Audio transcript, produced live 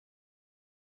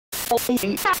What's going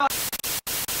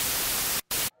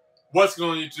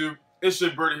on YouTube? It's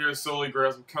your buddy here at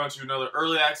SoleyGrailz. I'm coming to you another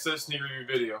early access sneaker review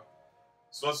video.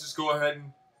 So let's just go ahead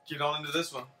and get on into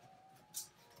this one.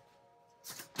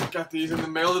 Got these in the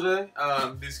mail today.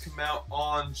 These come out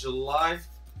on July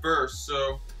 1st,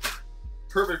 so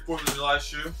perfect 4th of July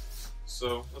shoe.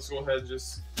 So let's go ahead and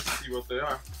just see what they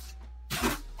are.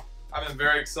 I've been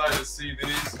very excited to see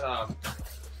these.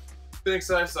 Been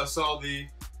excited since I saw the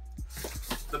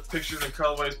pictures and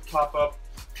colorways pop up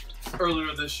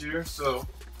earlier this year. So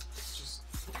just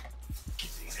get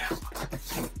these out.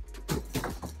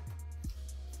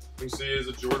 You can see it is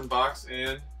a Jordan box,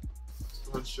 and let's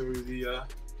go ahead and show you the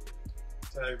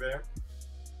tag there.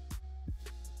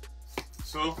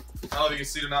 So I don't know if you can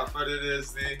see it or not, but it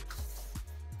is the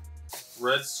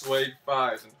red suede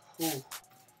 5's, and whew,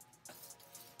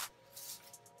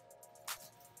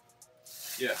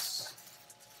 yes,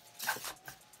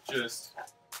 just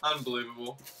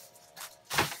unbelievable.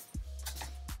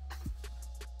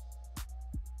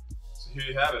 So here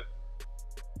you have it,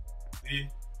 the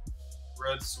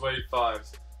red suede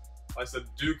 5's. Like I said,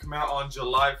 do come out on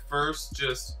July 1st.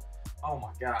 Just, oh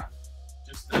my god,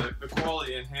 just the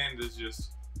quality in hand is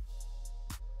just,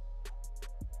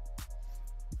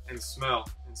 and the smell,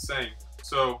 insane.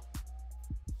 So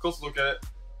close look at it.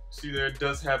 See there, it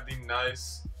does have the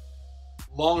nice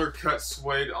longer cut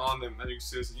suede on them. As you can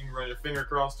see, so you can run your finger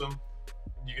across them,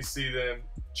 and you can see them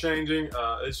changing.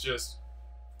 It's just,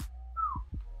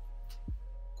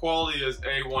 quality is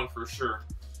A1 for sure.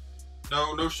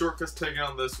 No shortcuts taken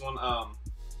on this one.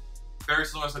 Very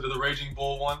similar to the Raging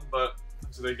Bull one, but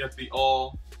so they get the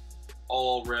all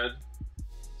red.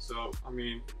 So I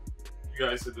mean, you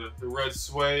guys see the red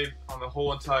suede on the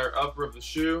whole entire upper of the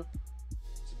shoe.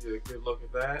 So get a good look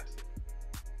at that.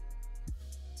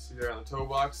 See there on the toe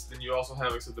box. Then you also have,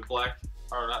 like I said, the black,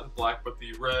 or not the black, but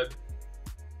the red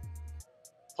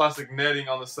plastic netting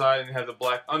on the side, and you have the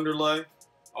black underlay.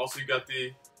 Also, you got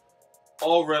the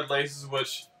all red laces,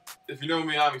 which, if you know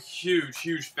me, I'm a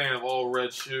huge fan of all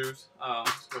red shoes.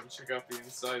 Let's go ahead and check out the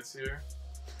insides here.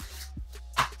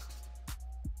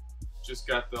 Just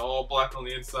got the all black on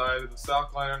the inside of the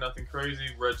sock liner, nothing crazy.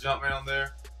 Red Jumpman on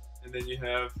there, and then you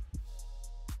have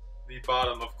the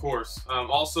bottom, of course.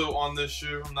 Also on this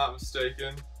shoe, if I'm not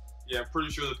mistaken, yeah, I'm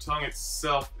pretty sure the tongue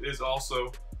itself is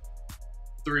also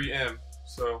 3M.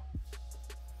 So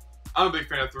I'm a big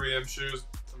fan of 3M shoes.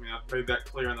 I mean, I've made that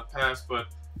clear in the past, but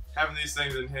having these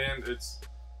things in hand, it's,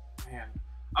 man,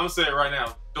 I'm gonna say it right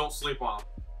now, don't sleep on them.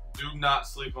 Do not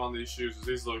sleep on these shoes.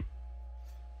 These look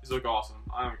awesome.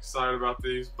 I'm excited about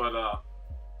these, but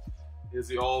is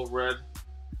the all red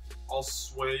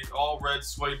suede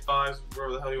 5's,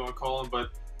 whatever the hell you want to call them,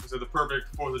 but it's the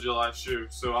perfect 4th of July shoe.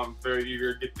 So I'm very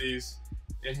eager to get these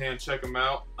in hand, check them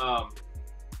out.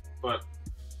 But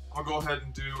I'll go ahead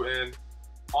and do an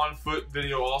on foot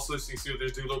video also, so you can see what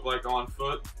these do look like on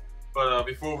foot. But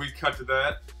before we cut to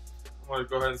that, I want to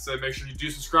go ahead and say, make sure you do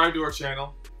subscribe to our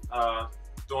channel. Don't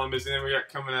want to miss anything we got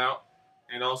coming out.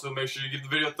 And also make sure you give the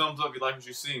video a thumbs up if you like what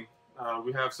you've seen.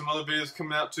 We have some other videos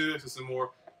coming out too. So some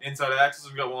more inside access.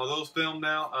 We've got one of those filmed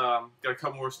now. Got a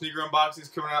couple more sneaker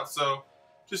unboxings coming out. So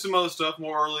just some other stuff,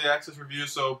 more early access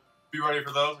reviews. So be ready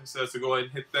for those. Like I said, so go ahead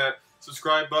and hit that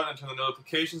subscribe button and turn the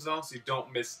notifications on so you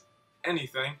don't miss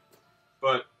anything.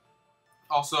 But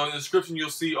also in the description, you'll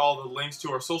see all the links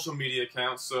to our social media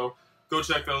accounts. So go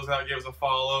check those out. Give us a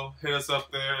follow. Hit us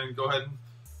up there and go ahead and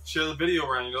share the video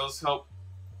around. You know, let's help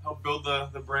build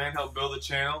the brand, help build the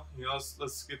channel. You know,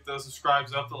 let's get the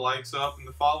subscribes up, the likes up, and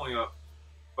the following up.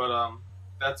 But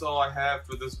that's all I have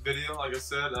for this video. Like I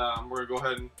said, we're gonna go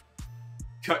ahead and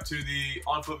cut to the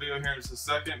on-foot video here in just a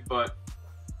second. But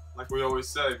like we always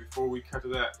say, before we cut to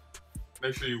that,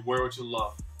 make sure you wear what you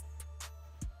love.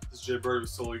 This is Jay Bird with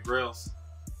SoleyGrailz,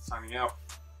 signing out.